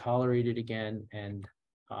was tolerated again, and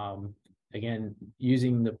again,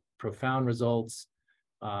 using the profound results,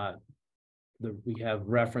 we have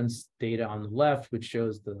reference data on the left, which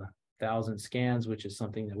shows the 1,000 scans, which is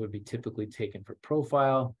something that would be typically taken for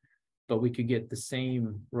profile, but we could get the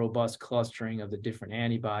same robust clustering of the different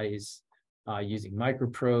antibodies using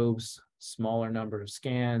microprobes, smaller number of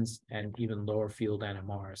scans, and even lower field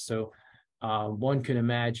NMR. So one could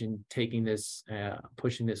imagine taking this,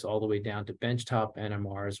 pushing this all the way down to benchtop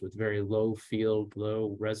NMRs with very low field,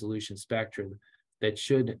 low resolution spectra that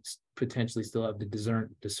should potentially still have the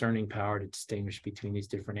discerning power to distinguish between these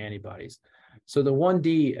different antibodies. So the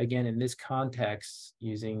 1D, again, in this context,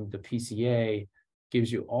 using the PCA,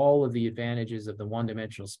 gives you all of the advantages of the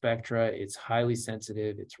one-dimensional spectra. It's highly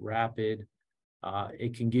sensitive, it's rapid.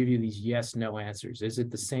 It can give you these yes/no answers. Is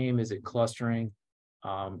it the same? Is it clustering?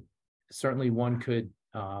 Certainly one could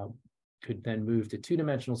then move to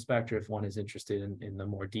two-dimensional spectra if one is interested in the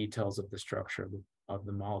more details of the structure of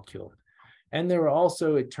the molecule. And there were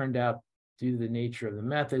also, it turned out, due to the nature of the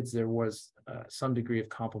methods, there was some degree of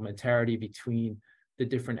complementarity between the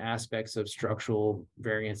different aspects of structural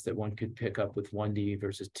variants that one could pick up with 1D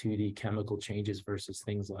versus 2D, chemical changes versus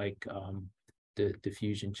things like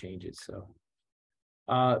diffusion changes.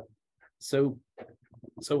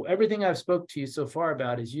 So everything I've spoke to you so far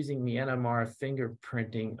about is using the NMR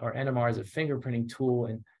fingerprinting, or NMR as a fingerprinting tool,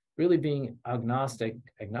 and really being agnostic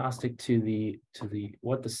to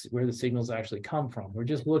where the signals actually come from. We're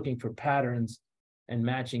just looking for patterns and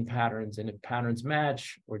matching patterns, and if patterns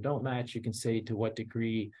match or don't match, you can say to what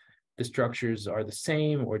degree the structures are the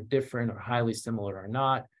same or different or highly similar or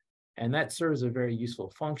not, and that serves a very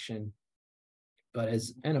useful function. But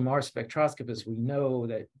as NMR spectroscopists, we know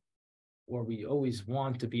that, or we always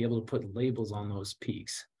want to be able to put labels on those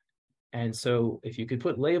peaks. And so if you could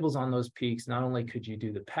put labels on those peaks, not only could you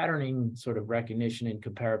do the patterning sort of recognition and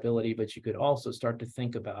comparability, but you could also start to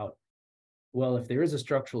think about, well, if there is a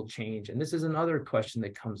structural change, and this is another question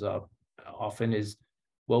that comes up often is,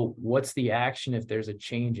 well, what's the action if there's a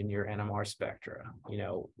change in your NMR spectra?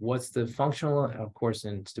 What's the functional, of course,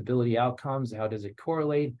 and stability outcomes? How does it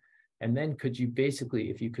correlate? And then could you basically,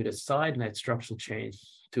 if you could assign that structural change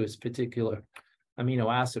to a particular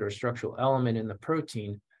amino acid or structural element in the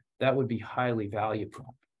protein, that would be highly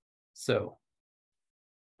valuable. So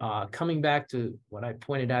coming back to what I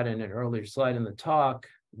pointed out in an earlier slide in the talk,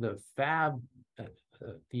 the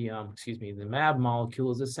mAb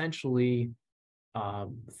molecule is essentially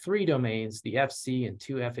 3 domains, the FC and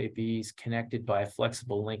 2 FABs connected by a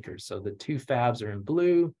flexible linker. So the 2 Fabs are in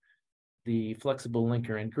blue, the flexible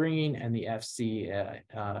linker in green, and the FC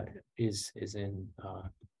is in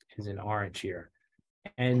orange here.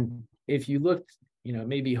 And if you looked, it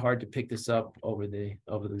may be hard to pick this up over the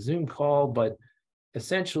Zoom call, but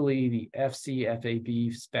essentially the FC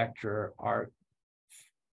FAB spectra are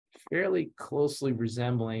fairly closely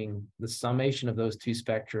resembling the summation of those 2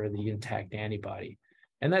 spectra, the intact antibody.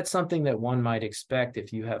 And that's something that one might expect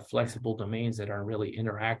if you have flexible domains that aren't really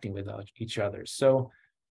interacting with each other. So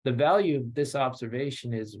the value of this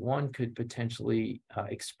observation is one could potentially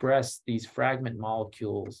express these fragment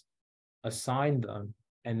molecules, assign them,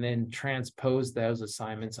 and then transpose those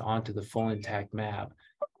assignments onto the full intact mAb.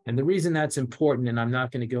 And the reason that's important, and I'm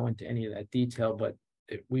not going to go into any of that detail, but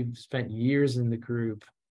we've spent years in the group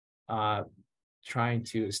trying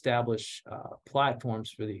to establish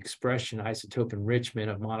platforms for the expression isotope enrichment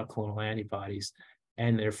of monoclonal antibodies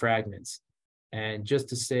and their fragments. And just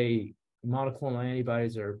to say, monoclonal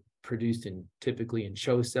antibodies are produced typically in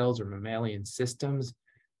CHO cells or mammalian systems.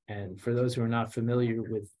 And for those who are not familiar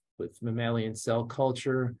with mammalian cell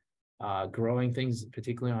culture, growing things,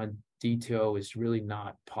 particularly on D2O, is really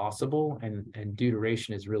not possible, and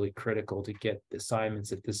deuteration is really critical to get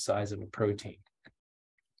assignments at this size of a protein.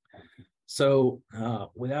 So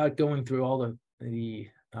without going through all the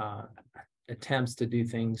attempts to do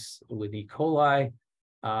things with E. coli.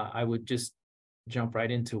 I would just jump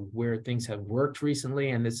right into where things have worked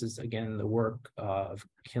recently. And this is, again, the work of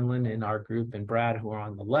Kinlan in our group and Brad, who are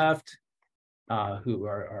on the left, who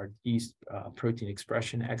are our yeast protein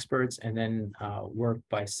expression experts, and then work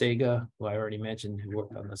by Sega, who I already mentioned, who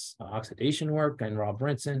worked on this oxidation work, and Rob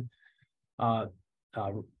Brinson.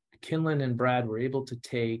 Kinlan and Brad were able to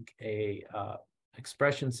take a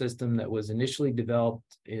expression system that was initially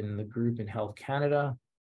developed in the group in Health Canada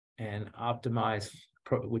and optimized,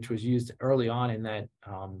 which was used early on in that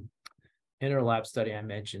interlab study I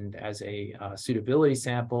mentioned as a suitability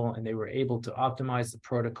sample, and they were able to optimize the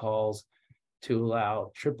protocols to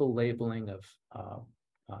allow triple labeling of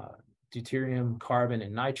deuterium, carbon,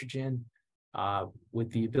 and nitrogen,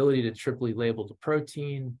 with the ability to triply label the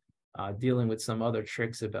protein, dealing with some other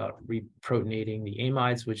tricks about reprotonating the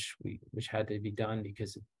amides, which had to be done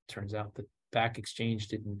because it turns out the back exchange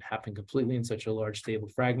didn't happen completely in such a large stable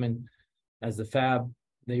fragment as the Fab.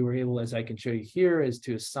 They were able, as I can show you here, is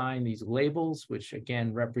to assign these labels, which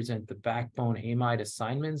again represent the backbone amide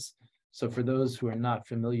assignments. So for those who are not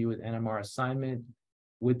familiar with NMR assignment,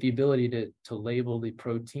 with the ability to label the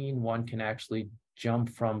protein, one can actually jump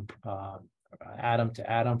from atom to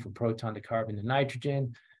atom, from proton to carbon to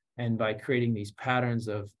nitrogen. And by creating these patterns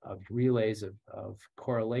of relays of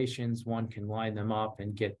correlations, one can line them up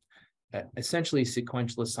and get essentially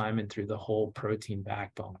sequential assignment through the whole protein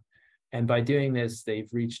backbone. And by doing this, they've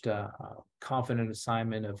reached a confident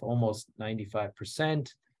assignment of almost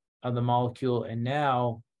 95% of the molecule. And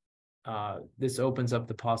now this opens up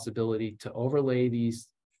the possibility to overlay these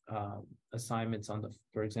assignments on the,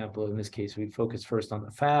 for example, in this case, we focus first on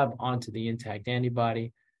the Fab onto the intact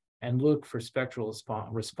antibody and look for spectral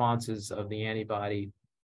responses of the antibody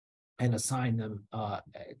and assign them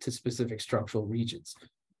to specific structural regions.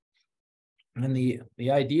 And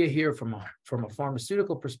the idea here from a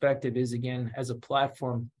pharmaceutical perspective is, again, as a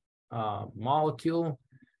platform molecule,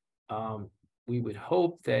 we would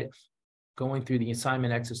hope that going through the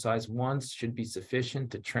assignment exercise once should be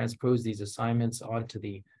sufficient to transpose these assignments onto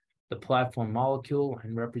the platform molecule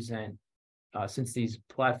and represent, since these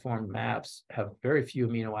platform maps have very few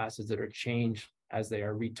amino acids that are changed as they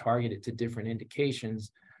are retargeted to different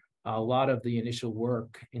indications, a lot of the initial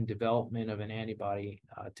work in development of an antibody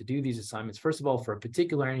to do these assignments, first of all, for a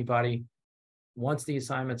particular antibody, once the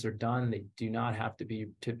assignments are done, they do not have to be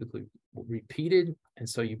typically repeated. And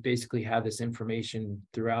so you basically have this information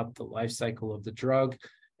throughout the life cycle of the drug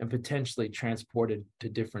and potentially transported to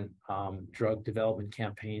different drug development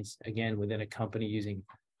campaigns, again, within a company using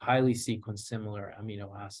highly sequenced similar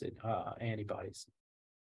amino acid antibodies.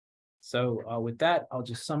 So with that, I'll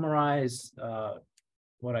just summarize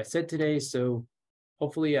what I said today. So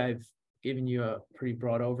hopefully I've given you a pretty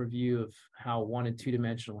broad overview of how 1- and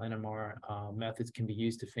 2-dimensional NMR methods can be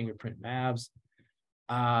used to fingerprint mAbs.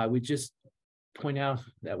 We just point out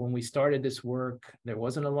that when we started this work, there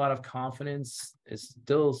wasn't a lot of confidence. There's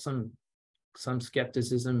still some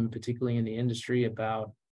skepticism, particularly in the industry,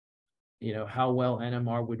 about how well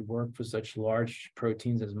NMR would work for such large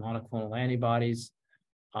proteins as monoclonal antibodies.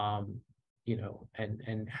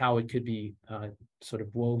 And how it could be sort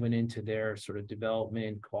of woven into their sort of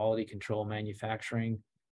development, quality control, manufacturing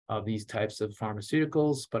of these types of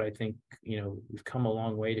pharmaceuticals. But I think, we've come a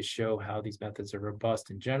long way to show how these methods are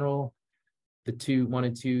robust in general. The 1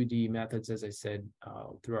 and 2D methods, as I said,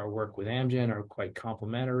 through our work with Amgen, are quite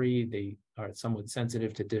complementary. They are somewhat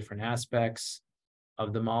sensitive to different aspects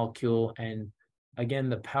of the molecule. And again,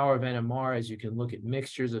 the power of NMR is you can look at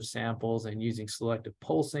mixtures of samples, and using selective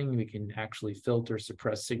pulsing, we can actually filter,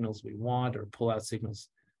 suppress signals we want or pull out signals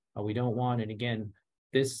we don't want. And again,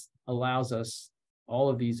 this allows us, all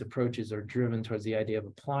of these approaches are driven towards the idea of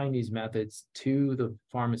applying these methods to the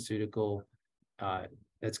pharmaceutical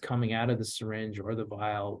that's coming out of the syringe or the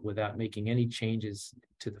vial without making any changes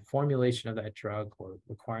to the formulation of that drug or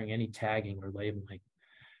requiring any tagging or labeling.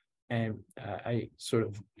 And I sort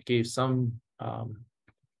of gave some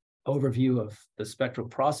overview of the spectral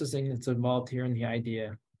processing that's involved here, and the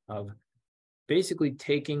idea of basically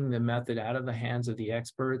taking the method out of the hands of the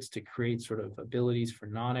experts to create sort of abilities for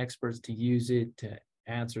non-experts to use it, to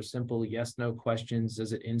answer simple yes/no questions.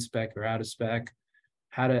 Is it in spec or out of spec?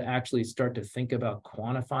 How to actually start to think about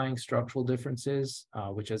quantifying structural differences,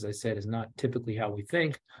 which, as I said, is not typically how we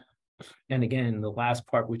think. And again, the last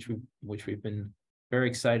part, which we've been very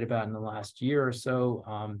excited about in the last year or so,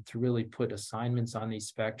 to really put assignments on these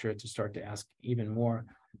spectra to start to ask even more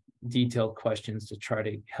detailed questions to try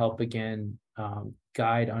to help, again,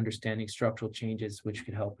 guide understanding structural changes, which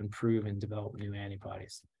could help improve and develop new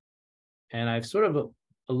antibodies. And I've sort of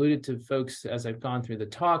alluded to folks as I've gone through the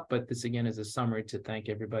talk, but this again is a summary to thank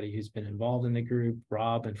everybody who's been involved in the group,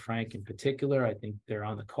 Rob and Frank in particular. I think they're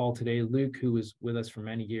on the call today. Luke, who was with us for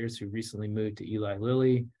many years, who recently moved to Eli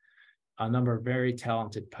Lilly. A number of very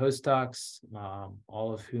talented postdocs,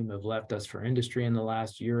 all of whom have left us for industry in the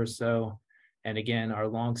last year or so. And again, our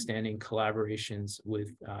longstanding collaborations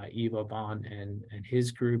with Eva Bond and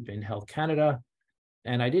his group in Health Canada.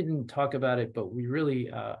 And I didn't talk about it, but we really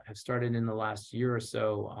have started in the last year or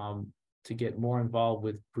so to get more involved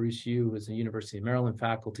with Bruce Yu, who is a University of Maryland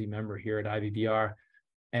faculty member here at IBBR,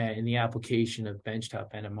 and in the application of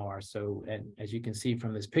benchtop NMR. So, and as you can see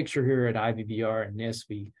from this picture here at IBBR and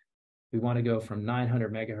NIST, we want to go from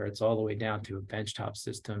 900 megahertz all the way down to a benchtop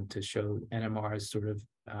system to show NMR's sort of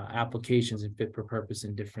applications and fit for purpose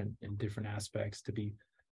in different aspects to be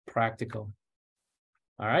practical.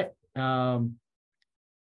 All right.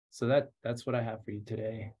 So that's what I have for you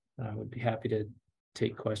today. I would be happy to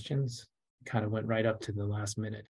take questions. Kind of went right up to the last minute.